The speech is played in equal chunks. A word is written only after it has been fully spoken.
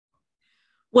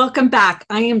Welcome back.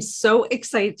 I am so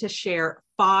excited to share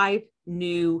 5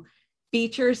 new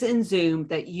features in Zoom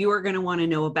that you are going to want to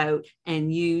know about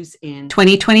and use in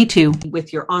 2022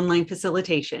 with your online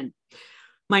facilitation.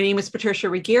 My name is Patricia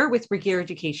Regier with Regier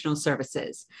Educational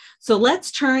Services. So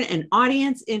let's turn an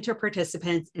audience into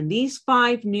participants, and these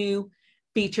 5 new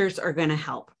features are going to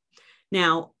help.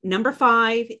 Now, number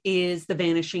 5 is the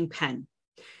vanishing pen.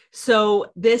 So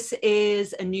this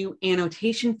is a new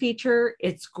annotation feature.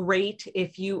 It's great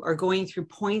if you are going through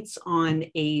points on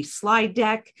a slide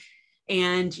deck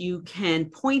and you can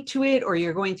point to it, or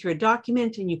you're going through a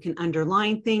document and you can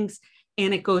underline things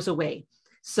and it goes away.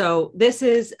 So this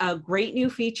is a great new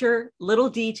feature, little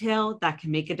detail that can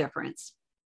make a difference.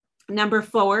 Number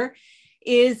 4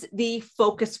 is the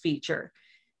focus feature.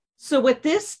 So what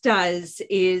this does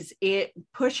is it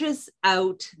pushes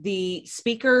out the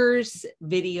speaker's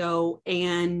video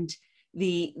and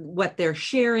what they're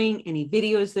sharing, any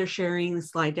videos they're sharing, the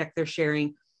slide deck they're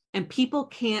sharing, and people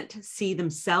can't see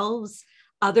themselves.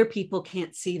 Other people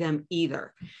can't see them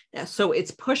either. So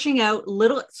it's pushing out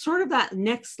little, sort of that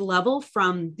next level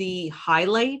from the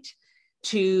highlight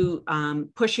to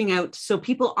pushing out so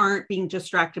people aren't being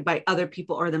distracted by other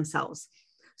people or themselves.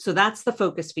 So that's the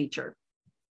focus feature.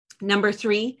 Number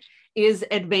 3 is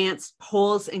advanced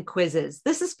polls and quizzes.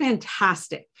 This is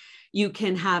fantastic. You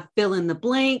can have fill in the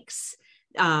blanks,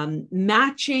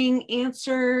 matching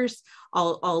answers.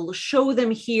 I'll show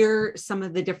them here, some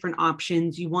of the different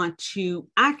options. You want to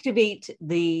activate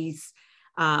these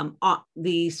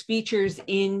features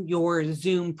in your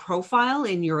Zoom profile,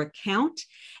 in your account,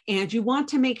 and you want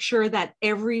to make sure that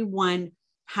everyone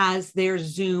has their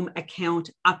Zoom account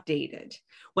updated.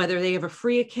 Whether they have a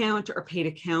free account or paid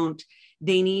account,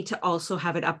 they need to also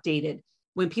have it updated.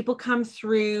 When people come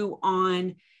through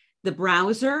on the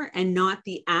browser and not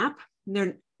the app,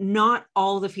 not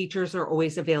all the features are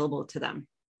always available to them.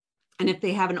 And if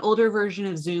they have an older version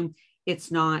of Zoom,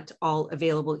 it's not all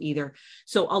available either.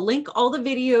 So I'll link all the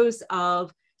videos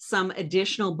of some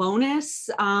additional bonus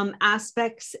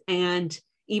aspects and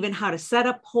even how to set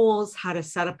up polls, how to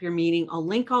set up your meeting. I'll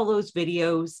link all those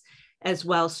videos as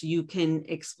well, so you can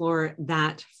explore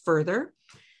that further.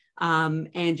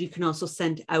 And you can also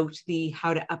send out the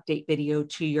how to update video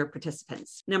to your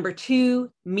participants. Number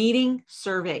 2, meeting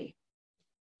survey.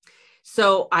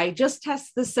 So I just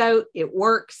tested this out, it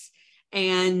works.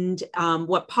 And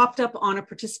what popped up on a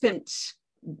participant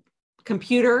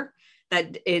computer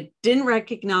that it didn't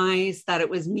recognize that it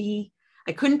was me,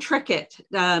 I couldn't trick it.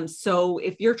 So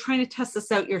if you're trying to test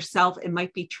this out yourself, it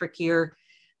might be trickier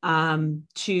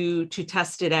to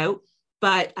test it out,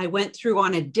 but I went through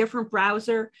on a different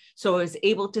browser, so I was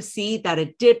able to see that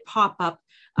it did pop up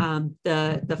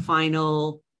the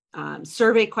final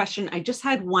survey question. I just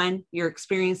had one: your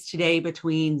experience today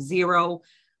between 0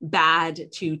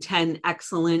 bad to 10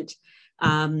 excellent,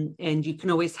 and you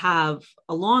can always have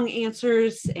a long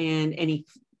answers and any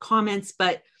comments,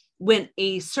 but when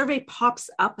a survey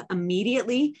pops up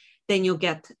immediately, then you'll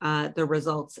get the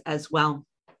results as well.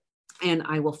 And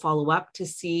I will follow up to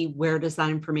see where does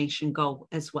that information go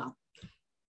as well,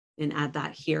 and add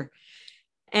that here.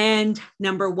 And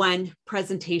number 1,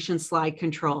 presentation slide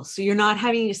control. So you're not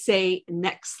having to say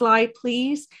next slide,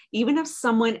 please. Even if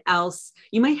someone else,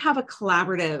 you might have a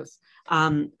collaborative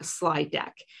slide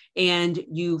deck and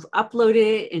you've uploaded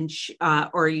it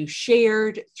and or you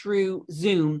shared through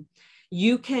Zoom,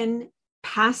 you can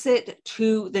pass it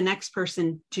to the next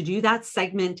person to do that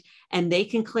segment, and they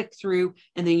can click through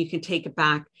and then you can take it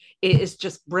back. It is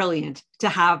just brilliant to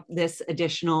have this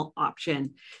additional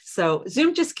option. So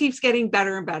Zoom just keeps getting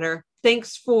better and better.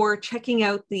 Thanks for checking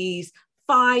out these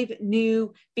 5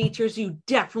 new features you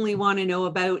definitely want to know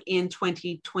about in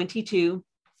 2022.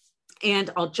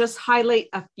 And I'll just highlight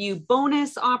a few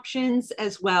bonus options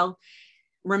as well.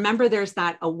 Remember, there's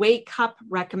that away cup.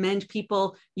 Recommend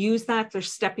people use that. They're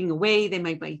stepping away. They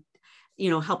might be,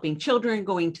 helping children,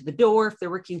 going to the door if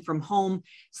they're working from home,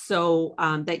 so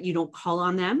that you don't call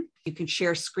on them. You can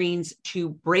share screens to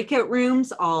breakout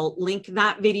rooms. I'll link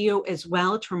that video as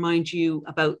well to remind you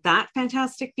about that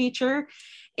fantastic feature.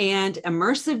 And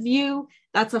immersive view,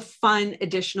 that's a fun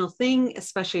additional thing,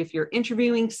 especially if you're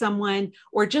interviewing someone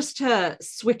or just to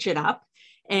switch it up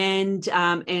and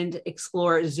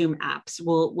explore Zoom apps.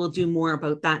 We'll do more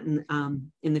about that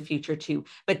in the future too.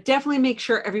 But definitely make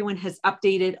sure everyone has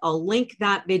updated. I'll link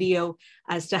that video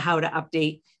as to how to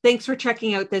update. Thanks for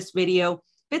checking out this video.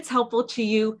 If it's helpful to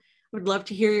you, I would love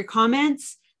to hear your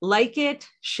comments. Like it,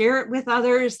 share it with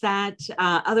others, that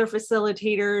other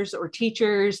facilitators or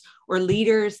teachers or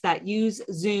leaders that use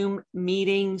Zoom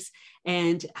meetings,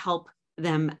 and help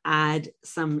them add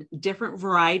some different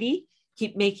variety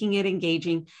keep making it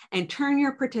engaging, and turn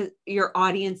your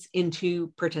audience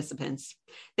into participants.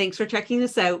 Thanks for checking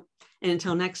this out. And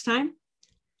until next time,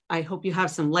 I hope you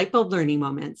have some light bulb learning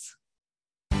moments.